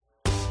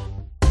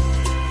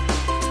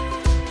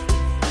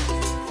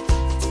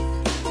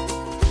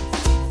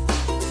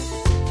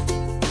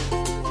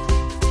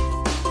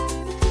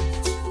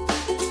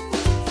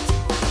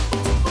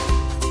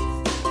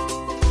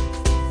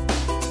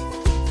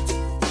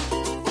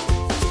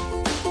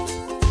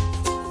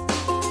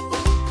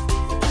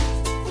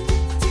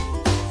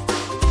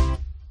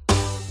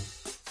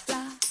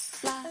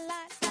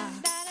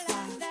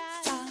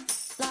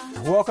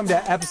welcome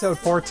to episode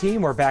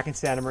 14. We're back in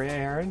Santa Maria,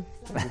 Aaron.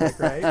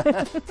 Great.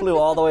 Flew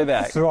all the way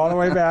back. Flew all the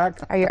way back.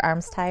 Are your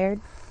arms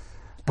tired?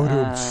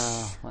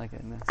 Oh, my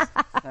goodness.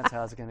 That's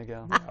how it's going to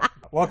go.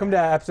 Welcome to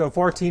episode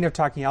 14 of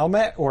Talking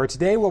Element, where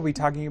today we'll be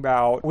talking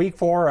about week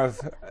 4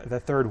 of the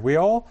third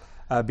wheel,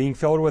 being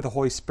filled with the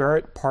Holy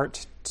Spirit,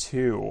 part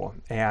 2.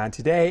 And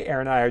today,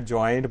 Aaron and I are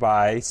joined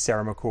by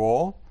Sarah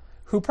McCool,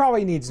 who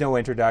probably needs no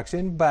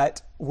introduction,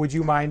 but would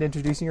you mind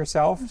introducing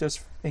yourself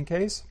just in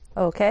case?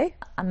 Okay.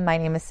 My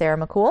name is Sarah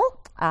McCool.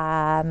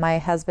 My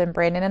husband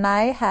Brandon and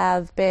I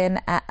have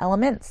been at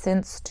Element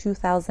since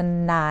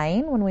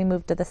 2009 when we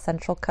moved to the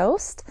Central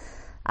Coast.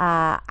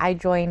 I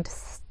joined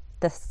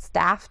the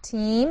staff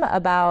team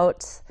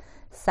about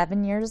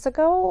 7 years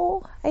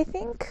ago, I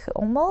think,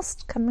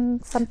 almost,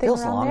 coming something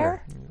Feels around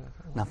longer.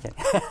 there. No, I'm kidding.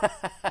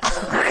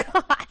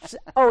 Oh, gosh.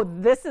 Oh,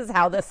 this is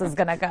how this is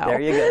going to go.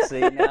 There you go. See,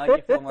 now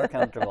you feel more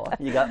comfortable.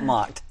 You got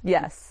mocked.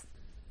 Yes.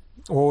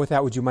 Well, with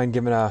that, would you mind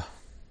giving a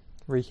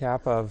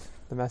recap of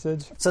the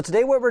message? So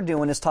today what we're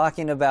doing is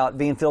talking about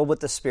being filled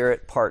with the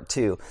Spirit, part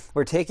 2.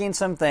 We're taking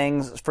some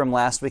things from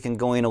last week and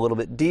going a little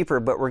bit deeper,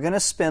 but we're going to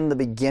spend the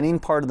beginning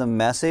part of the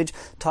message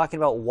talking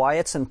about why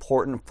it's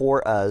important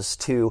for us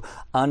to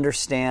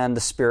understand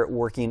the Spirit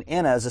working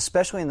in us,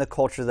 especially in the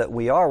culture that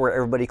we are, where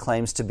everybody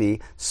claims to be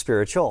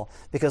spiritual,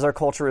 because our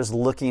culture is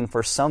looking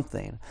for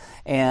something.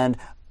 And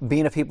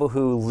being a people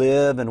who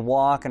live and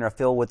walk and are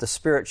filled with the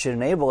Spirit should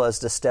enable us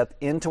to step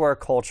into our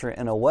culture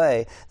in a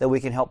way that we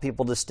can help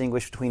people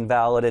distinguish between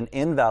valid and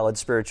invalid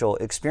spiritual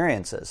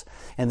experiences.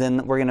 And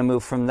then we're going to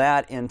move from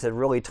that into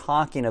really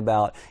talking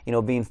about,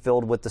 being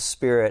filled with the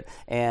Spirit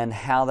and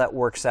how that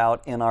works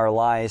out in our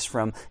lives,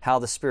 from how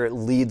the Spirit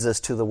leads us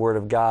to the Word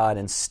of God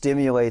and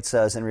stimulates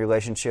us in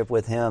relationship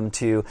with Him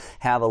to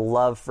have a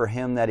love for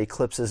Him that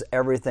eclipses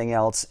everything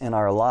else in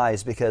our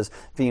lives, because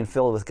being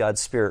filled with God's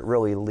Spirit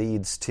really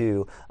leads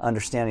to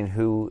understanding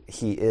who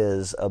He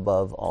is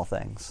above all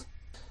things.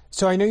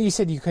 So I know you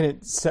said you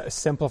couldn't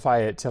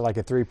simplify it to like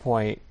a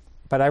 3-point,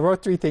 but I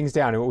wrote 3 things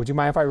down. Would you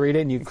mind if I read it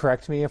and you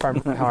correct me if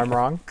how I'm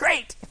wrong?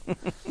 Great!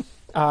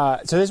 So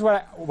this is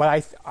what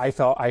I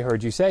felt I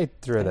heard you say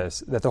through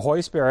this, that the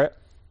Holy Spirit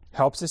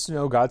helps us to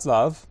know God's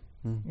love,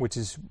 which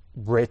is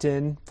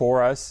written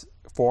for us,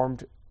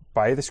 formed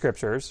by the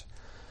Scriptures,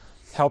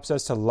 helps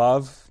us to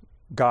love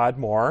God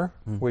more,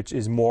 which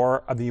is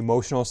more of the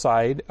emotional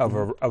side of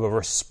a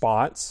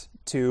response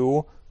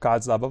to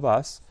God's love of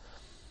us.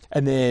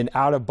 And then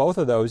out of both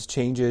of those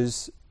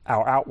changes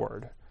our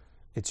outward.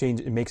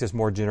 It makes us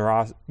more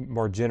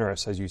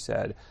generous, as you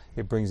said.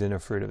 It brings in a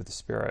fruit of the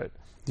Spirit.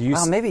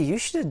 Maybe you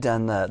should have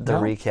done the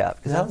recap,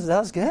 because that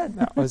was good.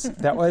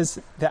 That was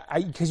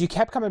because you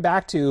kept coming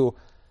back to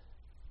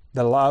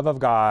the love of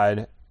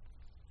God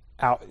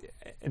out,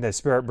 and the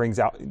Spirit brings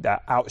out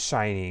that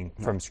outshining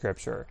from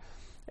Scripture.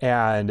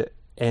 And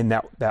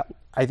that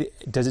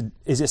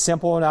is it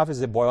simple enough?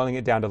 Is it boiling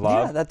it down to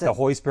love? Yeah, the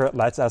Holy Spirit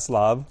lets us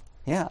love.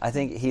 Yeah, I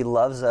think He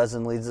loves us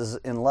and leads us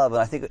in love.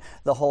 And I think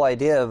the whole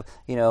idea of,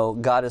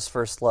 God has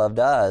first loved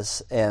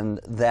us, and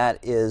that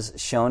is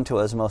shown to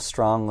us most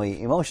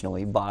strongly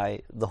emotionally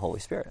by the Holy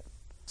Spirit.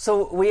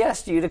 So we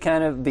asked you to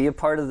kind of be a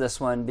part of this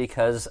one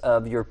because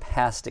of your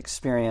past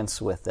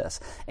experience with this.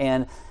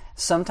 And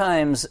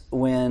sometimes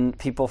when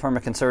people from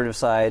a conservative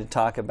side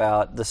talk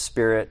about the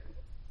Spirit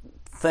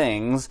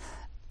things,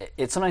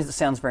 sometimes it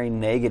sounds very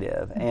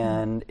negative,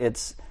 and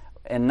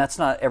that's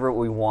not ever what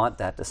we want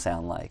that to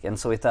sound like. And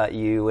so we thought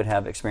you would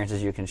have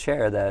experiences you can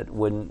share that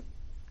wouldn't,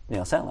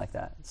 sound like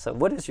that. So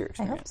what is your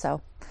experience? I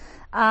hope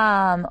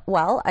so.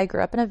 Well, I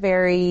grew up in a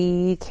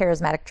very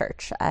charismatic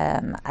church.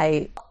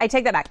 I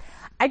take that back.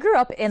 I grew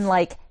up in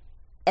like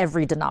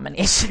every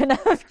denomination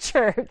of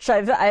church.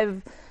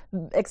 I've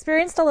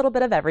experienced a little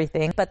bit of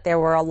everything, but there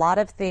were a lot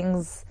of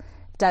things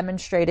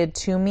demonstrated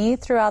to me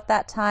throughout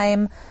that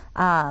time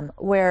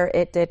where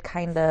it did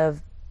kind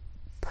of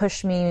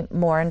push me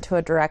more into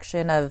a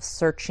direction of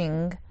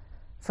searching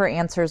for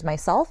answers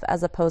myself,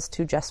 as opposed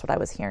to just what I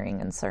was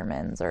hearing in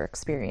sermons or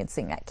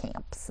experiencing at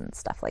camps and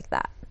stuff like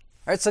that.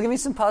 All right, so give me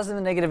some positive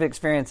and negative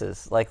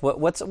experiences. Like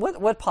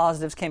what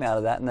positives came out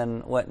of that, and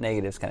then what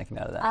negatives kind of came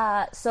out of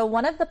that? So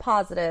one of the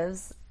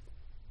positives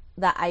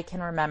that I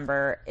can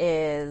remember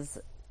is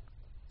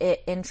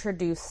it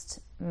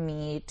introduced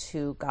me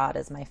to God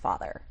as my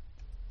Father.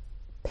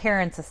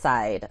 Parents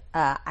aside,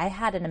 I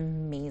had an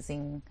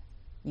amazing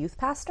youth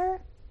pastor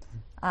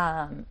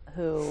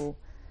who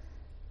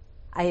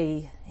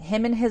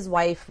him and his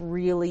wife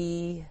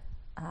really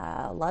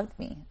loved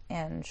me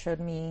and showed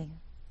me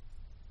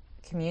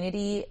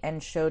community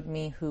and showed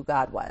me who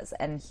God was.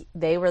 And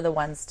they were the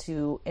ones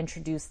to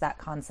introduce that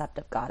concept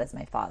of God as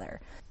my Father.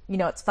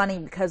 It's funny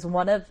because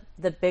one of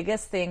the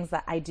biggest things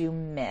that I do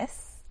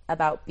miss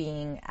about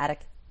being at a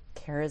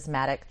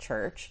charismatic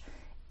church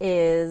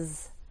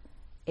is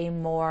a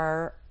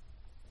more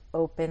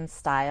open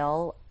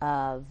style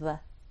of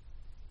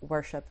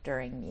worship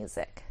during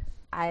music.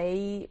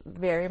 I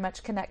very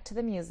much connect to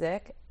the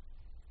music,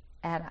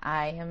 and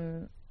I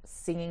am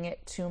singing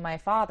it to my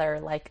father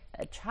like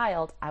a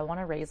child. I want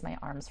to raise my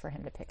arms for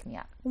him to pick me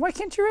up. Why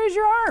can't you raise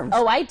your arms?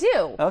 Oh, I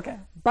do. Okay.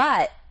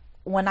 But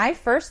when I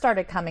first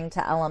started coming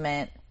to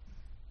Element,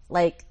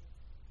 like,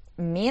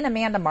 me and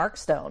Amanda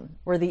Markstone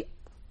were the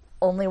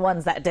only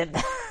ones that did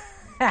that.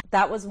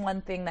 That was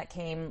one thing that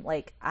came,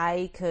 like,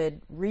 I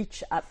could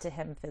reach up to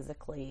him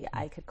physically.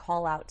 I could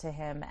call out to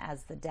him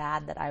as the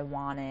dad that I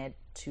wanted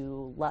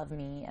to love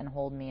me and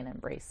hold me and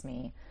embrace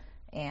me.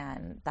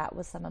 And that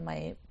was some of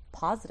my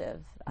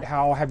positive.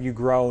 How have you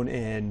grown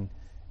in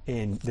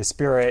the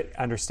Spirit,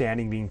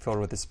 understanding being filled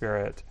with the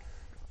Spirit,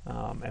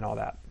 and all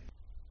that?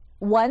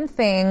 One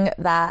thing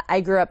that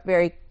I grew up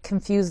very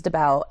confused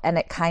about, and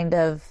it kind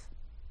of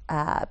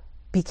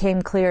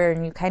became clear,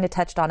 and you kind of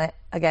touched on it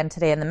again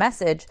today in the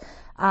message.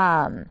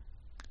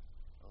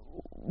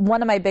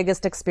 One of my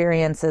biggest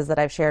experiences that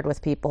I've shared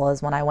with people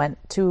is when I went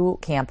to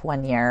camp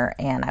one year,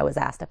 and I was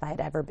asked if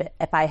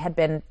I had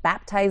been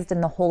baptized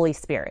in the Holy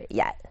Spirit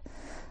yet.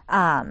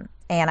 And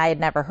I had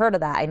never heard of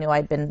that. I knew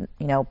I'd been,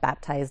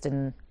 baptized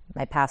in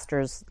my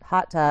pastor's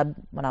hot tub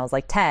when I was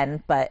like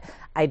 10, but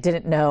I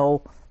didn't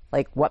know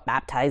like what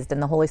baptized in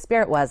the Holy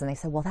Spirit was. And they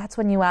said, well, that's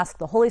when you ask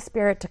the Holy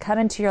Spirit to come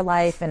into your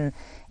life and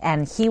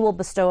he will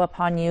bestow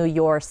upon you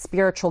your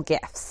spiritual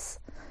gifts.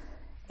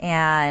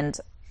 And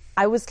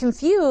I was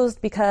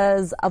confused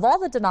because of all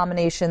the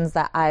denominations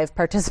that I've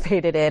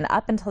participated in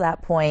up until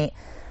that point,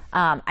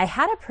 I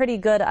had a pretty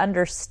good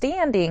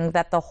understanding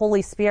that the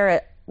Holy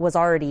Spirit was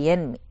already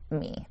in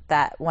me,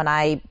 that when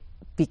I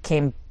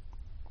became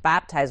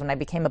baptized, when I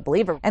became a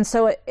believer. And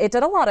so it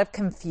did a lot of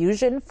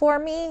confusion for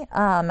me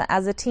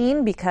as a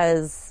teen,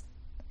 because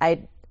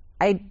I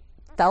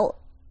felt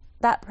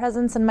that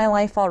presence in my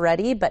life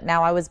already, but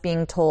now I was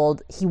being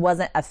told he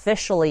wasn't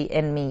officially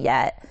in me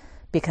yet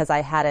because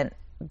I hadn't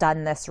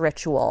done this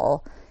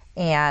ritual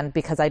and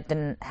because I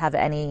didn't have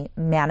any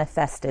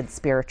manifested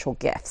spiritual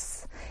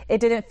gifts. It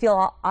didn't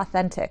feel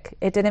authentic.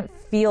 It didn't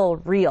feel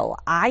real.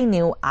 I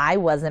knew I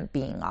wasn't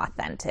being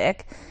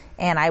authentic.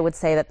 And I would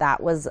say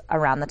that was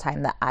around the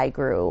time that I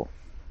grew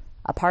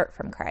apart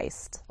from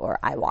Christ, or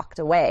I walked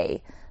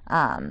away.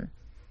 And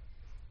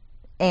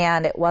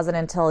it wasn't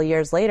until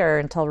years later,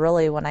 until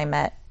really when I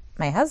met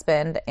my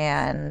husband,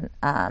 and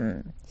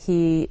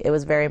it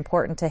was very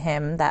important to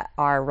him that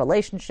our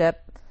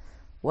relationship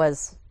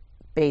was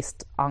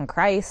based on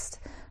Christ.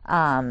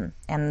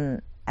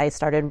 And I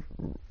started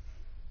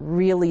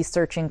really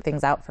searching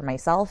things out for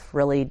myself,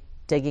 really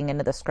digging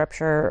into the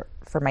scripture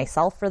for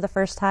myself for the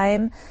first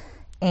time.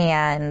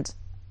 And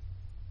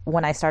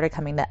when I started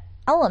coming to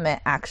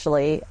Element,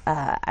 actually,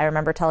 I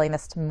remember telling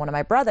this to one of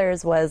my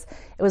brothers, it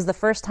was the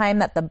first time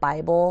that the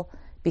Bible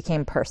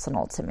became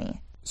personal to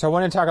me. So I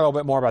want to talk a little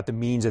bit more about the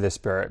means of the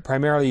Spirit.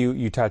 Primarily,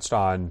 you touched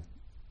on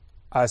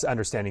us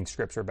understanding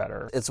Scripture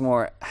better. It's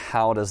more,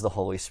 how does the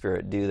Holy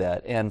Spirit do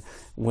that? And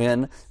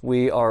when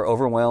we are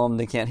overwhelmed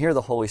and can't hear,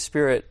 the Holy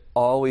Spirit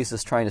always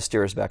is trying to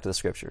steer us back to the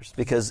Scriptures,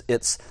 because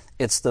it's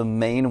the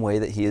main way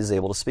that He is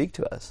able to speak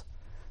to us.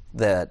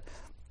 That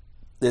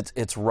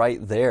it's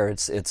right there.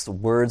 It's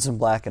words in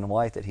black and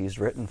white that He's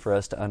written for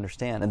us to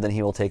understand, and then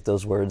He will take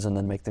those words and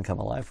then make them come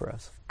alive for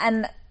us.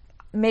 And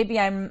maybe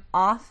I'm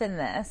off in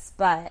this,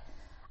 but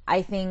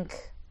I think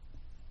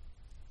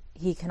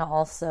He can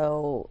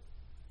also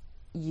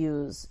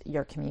use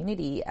your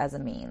community as a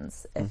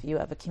means. If you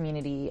have a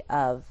community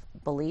of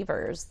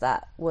believers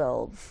that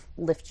will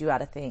lift you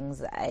out of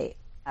things.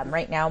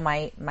 Right now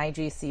my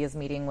GC is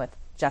meeting with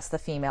just the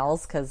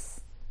females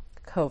because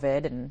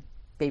COVID and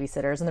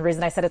babysitters, and the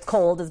reason I said it's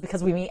cold is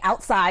because we meet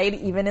outside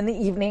even in the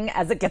evening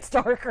as it gets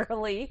dark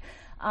early.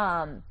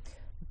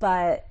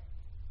 But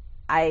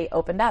I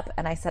opened up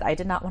and I said I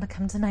did not want to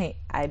come tonight.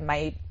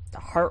 My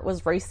heart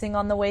was racing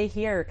on the way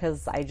here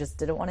because I just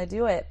didn't want to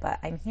do it, but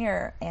I'm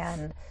here,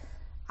 and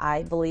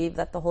I believe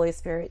that the Holy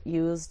Spirit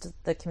used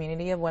the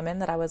community of women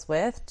that I was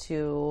with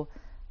to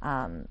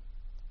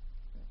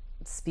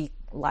speak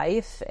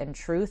life and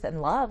truth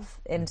and love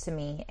into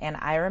me. And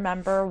I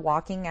remember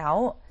walking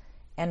out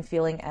and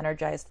feeling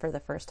energized for the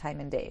first time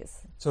in days.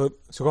 So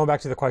going back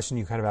to the question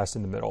you kind of asked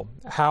in the middle,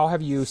 how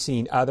have you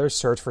seen others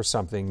search for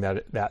something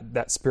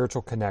that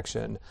spiritual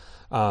connection,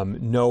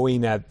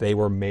 knowing that they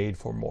were made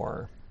for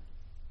more?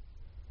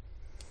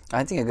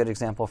 I think a good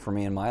example for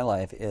me in my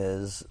life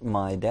is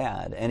my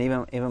dad and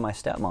even my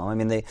stepmom. I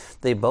mean,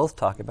 they both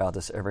talk about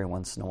this every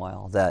once in a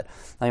while. That,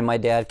 I mean, my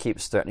dad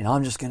keeps threatening,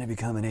 I'm just going to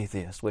become an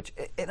atheist, which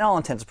in all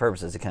intents and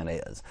purposes it kind of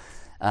is.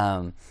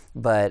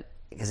 But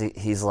because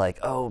he's like,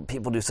 oh,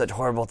 people do such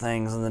horrible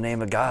things in the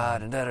name of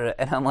God, and da-da-da.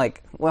 And I'm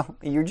like, well,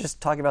 you're just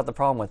talking about the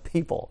problem with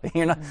people.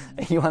 You're not.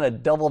 You want to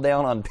double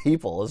down on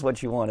people is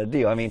what you want to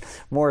do. I mean,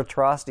 more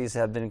atrocities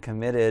have been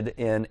committed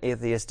in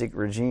atheistic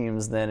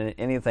regimes than in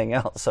anything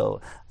else. So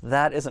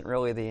that isn't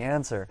really the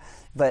answer.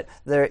 But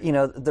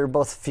they're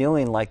both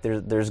feeling like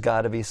there's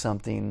got to be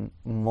something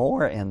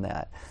more in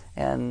that.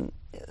 And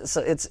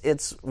so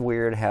it's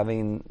weird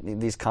having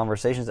these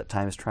conversations at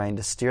times, trying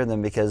to steer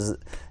them, because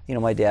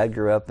my dad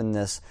grew up in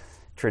this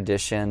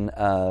tradition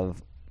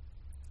of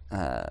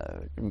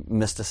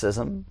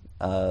mysticism,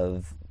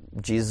 of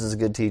Jesus is a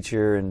good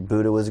teacher, and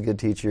Buddha was a good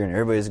teacher, and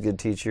everybody's a good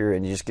teacher,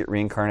 and you just get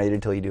reincarnated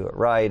until you do it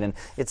right. And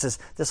it's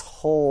this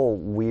whole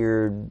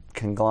weird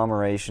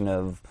conglomeration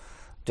of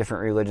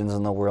different religions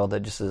in the world that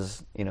just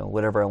is,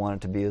 whatever I want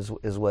it to be is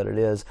what it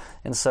is.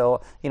 And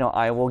so,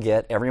 I will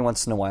get every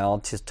once in a while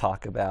to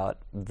talk about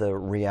the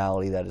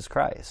reality that is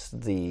Christ,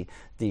 the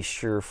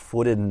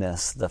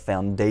sure-footedness, the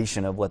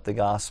foundation of what the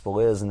gospel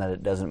is, and that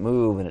it doesn't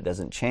move and it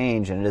doesn't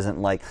change, and it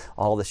isn't like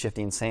all the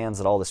shifting sands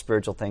that all the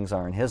spiritual things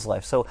are in his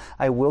life. So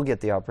I will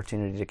get the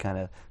opportunity to kind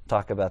of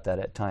talk about that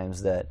at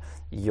times, that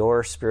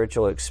your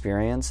spiritual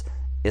experience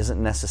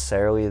isn't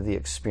necessarily the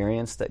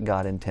experience that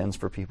God intends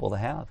for people to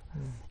have.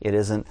 It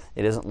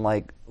isn't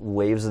like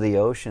waves of the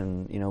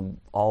ocean,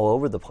 all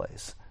over the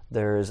place.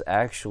 There is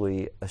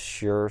actually a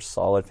sure,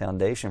 solid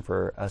foundation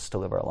for us to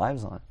live our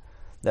lives on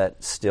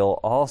that still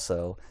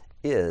also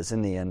is,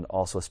 in the end,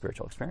 also a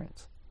spiritual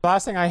experience. The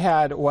last thing I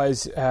had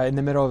was, in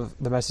the middle of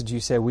the message,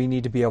 you said we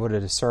need to be able to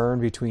discern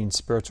between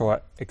spiritual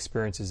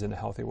experiences in a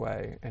healthy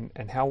way.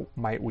 And how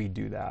might we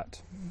do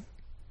that?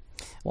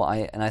 Well,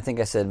 I think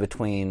I said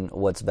between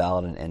what's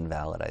valid and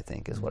invalid, I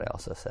think, is what I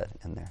also said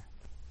in there.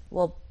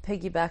 Well,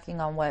 piggybacking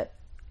on what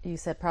you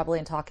said probably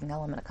in Talking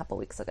Element a couple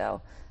weeks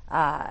ago,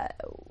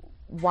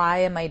 why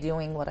am I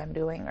doing what I'm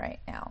doing right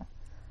now?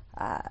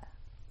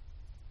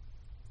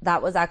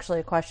 That was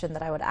actually a question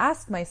that I would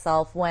ask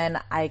myself when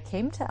I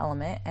came to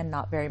Element, and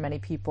not very many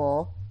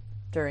people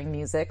during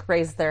music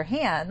raised their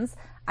hands.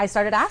 I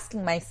started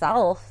asking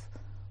myself,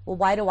 well,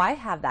 why do I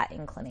have that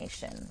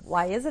inclination?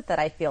 Why is it that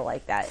I feel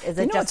like that? Is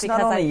it just because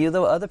not only you,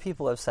 though? Other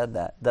people have said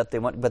that they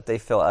want, but they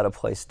feel out of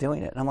place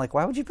doing it. And I'm like,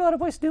 why would you feel out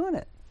of place doing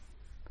it?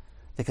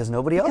 Because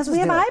nobody else is doing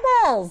it.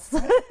 Because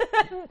we have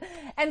eyeballs.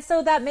 And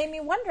so that made me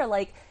wonder,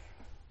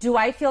 do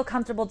I feel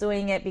comfortable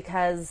doing it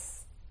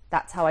because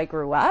that's how I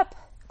grew up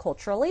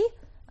culturally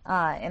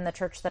in the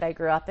church that I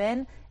grew up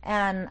in?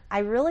 And I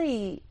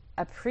really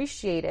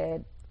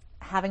appreciated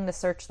having to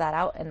search that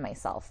out in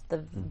myself.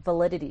 The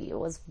validity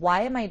was,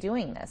 why am I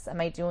doing this? Am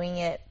I doing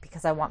it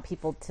because I want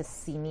people to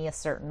see me a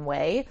certain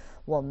way?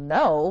 Well,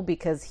 no,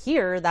 because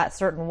here that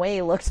certain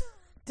way looked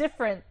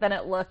different than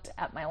it looked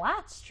at my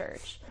last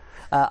church.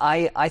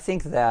 I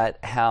think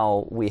that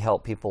how we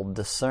help people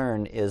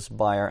discern is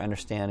by our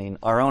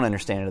own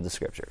understanding of the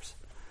Scriptures.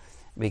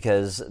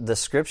 Because the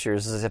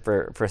Scriptures,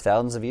 for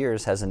thousands of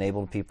years, has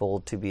enabled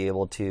people to be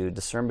able to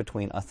discern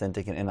between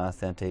authentic and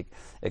inauthentic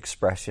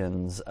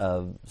expressions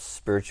of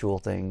spiritual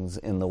things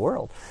in the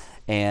world.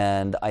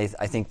 And I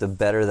think the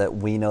better that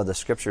we know the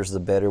Scriptures,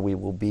 the better we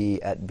will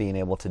be at being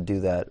able to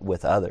do that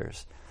with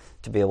others.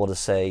 To be able to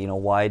say,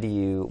 why do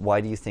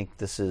you think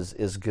this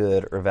is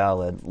good or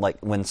valid? Like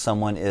when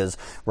someone is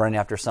running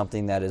after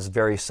something that is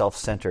very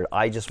self-centered,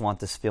 I just want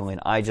this feeling,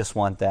 I just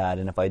want that,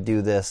 and if I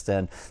do this,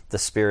 then the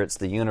spirits,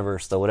 the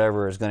universe, the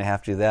whatever is going to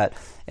have to do that.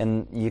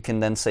 And you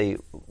can then say,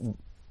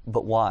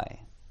 but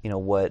why?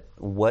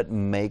 What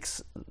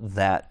makes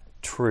that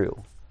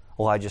true?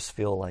 Well, I just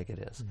feel like it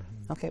is.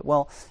 Mm-hmm. Okay,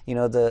 well,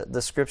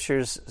 the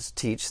Scriptures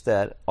teach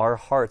that our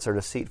hearts are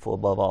deceitful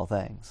above all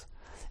things.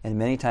 And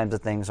many times the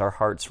things our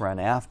hearts run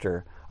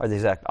after are the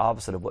exact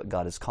opposite of what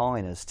God is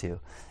calling us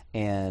to.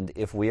 And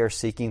if we are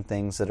seeking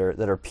things that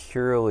are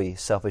purely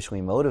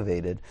selfishly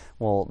motivated,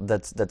 well,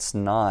 that's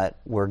not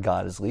where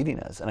God is leading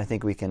us. And I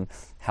think we can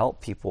help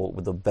people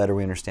with the better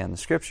we understand the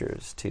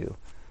Scriptures to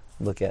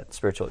look at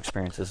spiritual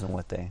experiences and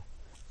what they...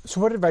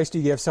 So what advice do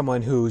you give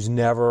someone who's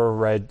never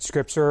read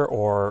Scripture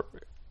or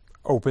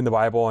opened the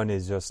Bible and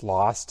is just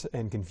lost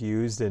and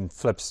confused and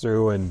flips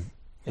through and...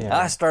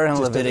 I started in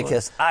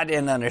Leviticus. I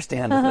didn't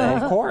understand a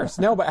thing. Of course.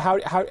 No, but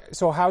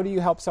how do you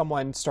help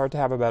someone start to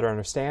have a better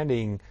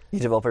understanding? You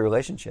develop a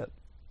relationship.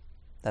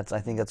 I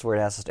think that's where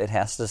it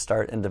has to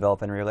start and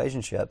develop in a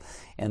relationship.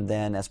 And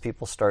then as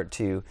people start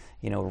to,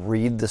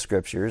 read the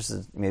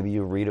Scriptures, maybe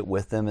you read it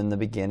with them in the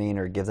beginning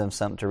or give them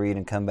something to read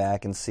and come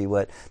back and see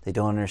what they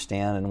don't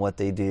understand and what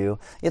they do.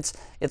 It's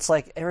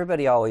like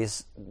everybody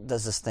always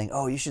does this thing,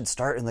 you should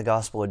start in the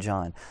Gospel of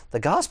John. The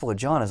Gospel of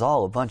John is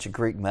all a bunch of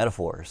Greek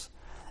metaphors.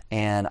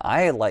 And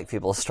I like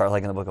people to start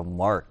in the book of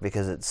Mark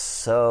because it's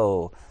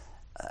so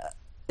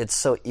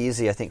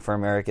easy, I think, for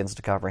Americans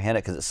to comprehend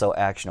it because it's so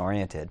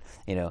action-oriented.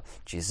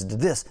 Jesus did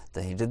this,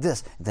 then he did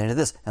this, and then he did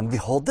this, and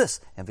behold this,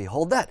 and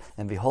behold that,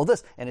 and behold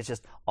this. And it's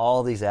just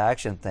all these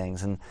action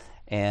things.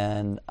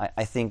 And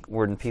I think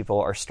when people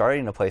are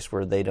starting a place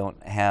where they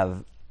don't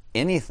have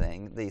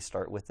anything, they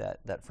start with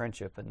that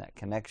friendship and that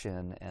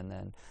connection, and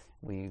then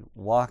we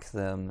walk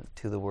them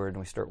to the Word, and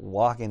we start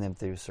walking them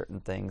through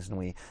certain things, and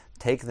we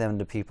take them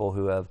to people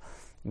who have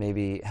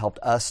maybe helped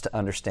us to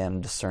understand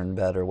and discern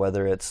better,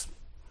 whether it's,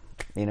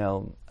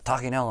 a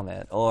Talking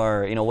Element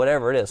or,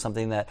 whatever it is,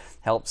 something that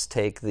helps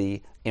take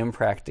the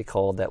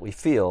impractical that we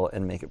feel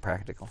and make it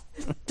practical.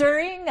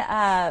 During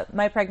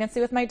my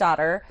pregnancy with my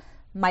daughter,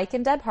 Mike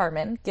and Deb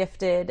Harmon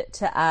gifted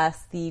to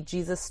us the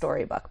Jesus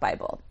Storybook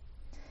Bible.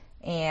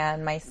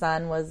 And my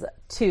son was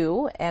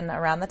 2, and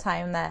around the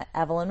time that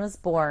Evelyn was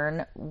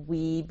born,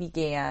 we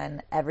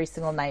began every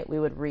single night we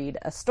would read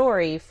a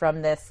story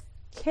from this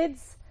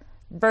kids'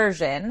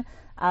 version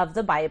of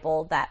the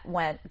Bible that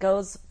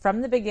goes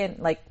from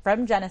the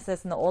from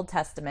Genesis in the Old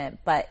Testament,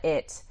 but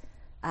it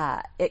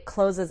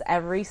closes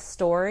every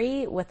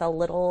story with a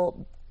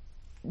little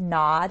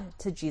nod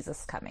to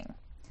Jesus coming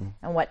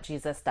and what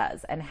Jesus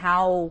does, and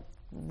how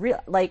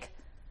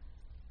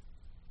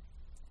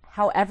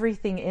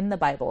everything in the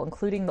Bible,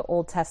 including the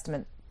Old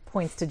Testament,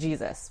 points to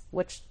Jesus,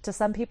 which to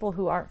some people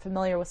who aren't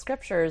familiar with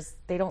scriptures,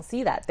 they don't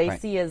see that. They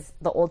see as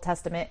the Old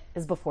Testament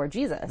is before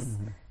Jesus.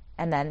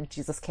 And then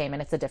Jesus came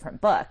and it's a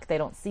different book. They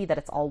don't see that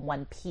it's all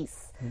one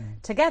piece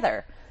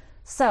together.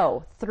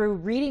 So through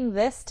reading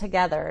this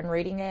together and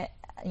reading it,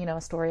 a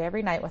story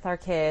every night with our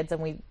kids,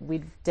 and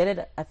we did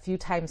it a few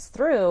times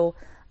through,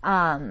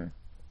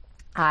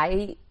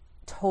 I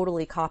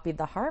totally copied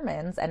the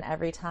Harmons, and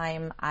every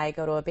time I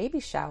go to a baby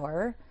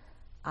shower,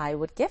 I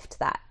would gift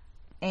that.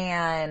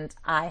 And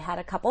I had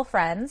a couple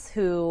friends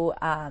who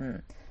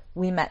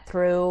we met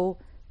through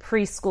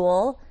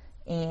preschool,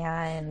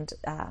 and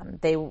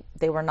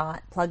they were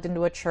not plugged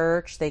into a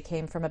church. They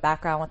came from a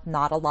background with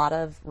not a lot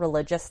of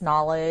religious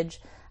knowledge,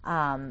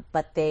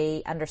 but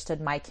they understood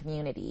my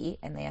community,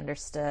 and they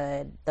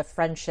understood the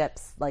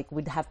friendships. Like,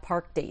 we'd have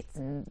park dates,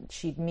 and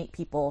she'd meet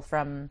people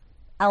from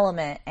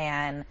Element,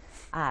 and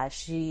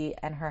she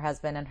and her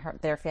husband and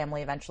their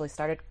family eventually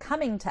started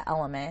coming to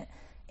Element,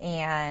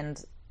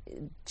 and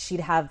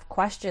she'd have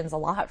questions a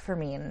lot for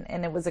me,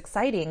 and it was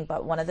exciting.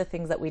 But one of the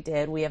things that we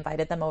did, we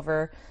invited them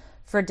over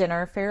for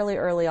dinner fairly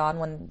early on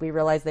when we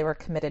realized they were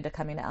committed to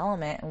coming to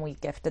Element, and we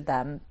gifted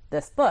them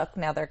this book.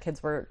 Now their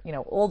kids were,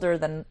 older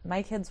than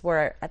my kids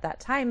were at that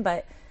time,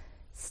 but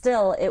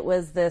still it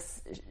was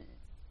this,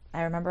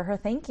 I remember her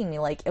thanking me,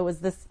 like it was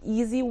this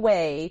easy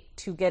way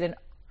to get an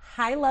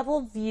high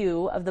level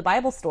view of the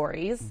Bible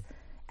stories,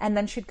 and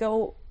then she'd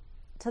go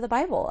to the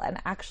Bible and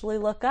actually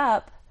look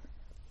up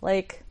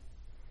like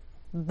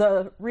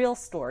the real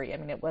story. I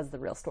mean, it was the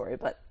real story,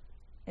 but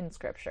in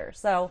scripture.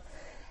 So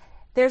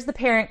there's the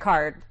parent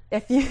card.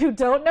 If you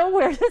don't know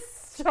where to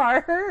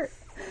start with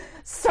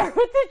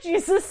the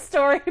Jesus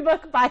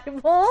Storybook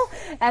Bible,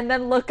 and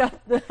then look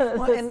up the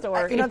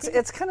story.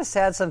 It's kind of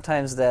sad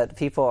sometimes that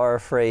people are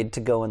afraid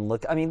to go and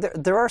look. I mean,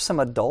 there are some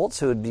adults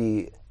who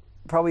would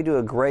probably do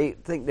a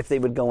great thing if they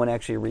would go and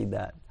actually read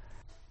that.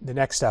 The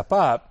next step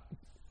up,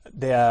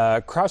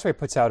 the Crossway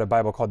puts out a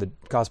Bible called the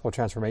Gospel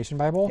Transformation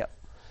Bible. Yep.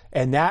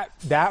 And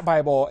that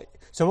Bible,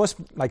 so most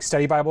like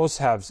study Bibles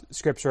have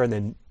scripture and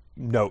then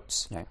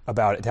notes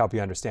about it to help you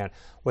understand.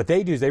 What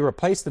they do is they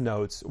replace the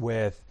notes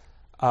with,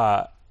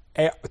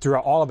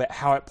 throughout all of it,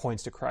 how it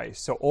points to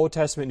Christ. So Old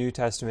Testament, New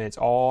Testament, it's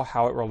all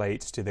how it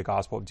relates to the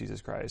gospel of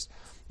Jesus Christ.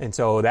 And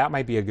so that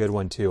might be a good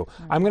one too.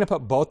 I'm going to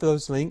put both of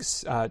those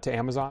links to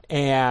Amazon.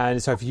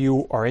 And so if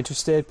you are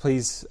interested,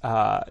 please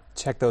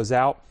check those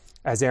out.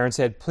 As Aaron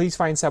said, please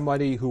find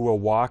somebody who will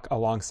walk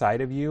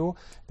alongside of you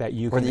that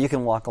you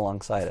can walk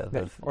alongside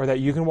of. Or that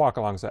you can walk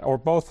alongside, or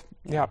both.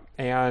 Yeah.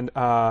 And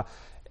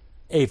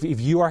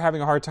if you are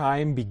having a hard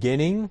time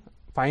beginning,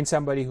 find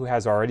somebody who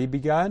has already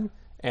begun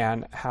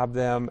and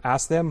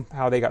ask them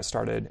how they got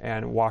started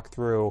and walk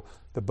through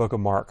the book of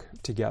Mark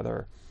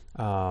together.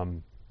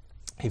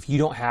 If you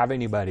don't have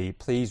anybody,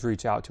 please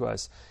reach out to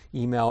us.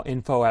 Email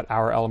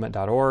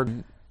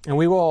info@ourelement.org. And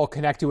we will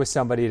connect you with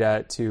somebody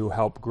to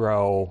help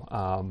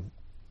grow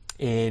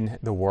in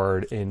the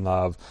Word, in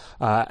love.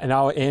 And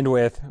I'll end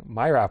with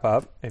my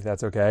wrap-up, if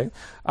that's okay.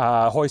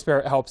 Holy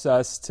Spirit helps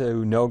us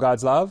to know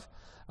God's love,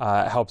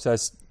 helps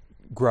us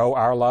grow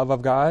our love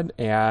of God,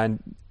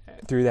 and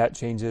through that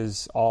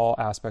changes all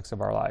aspects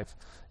of our life.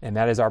 And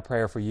that is our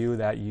prayer for you,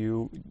 that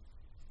you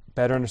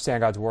better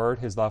understand God's Word,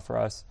 His love for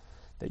us,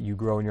 that you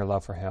grow in your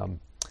love for Him,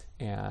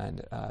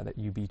 and that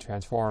you be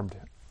transformed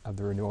of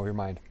the renewal of your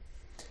mind.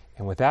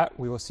 And with that,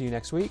 we will see you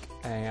next week,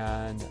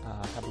 and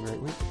have a great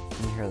week.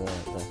 Can you hear the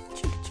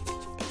chicka, chicka,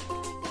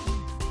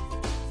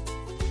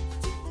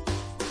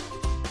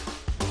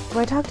 chicka? Do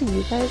I talk to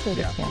you guys or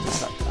the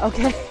camera?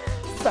 Okay,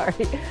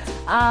 sorry.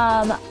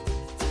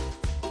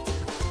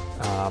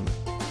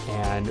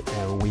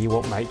 And we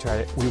might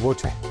try. We will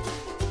try.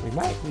 We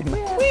might. We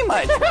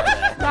might try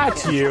that.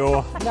 Not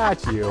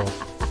you.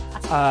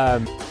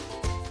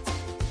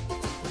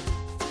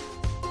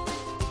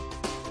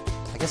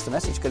 I guess the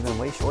message could have been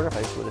way shorter if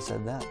I just would have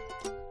said that.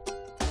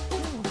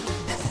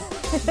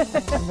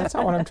 That's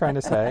not what I'm trying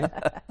to say.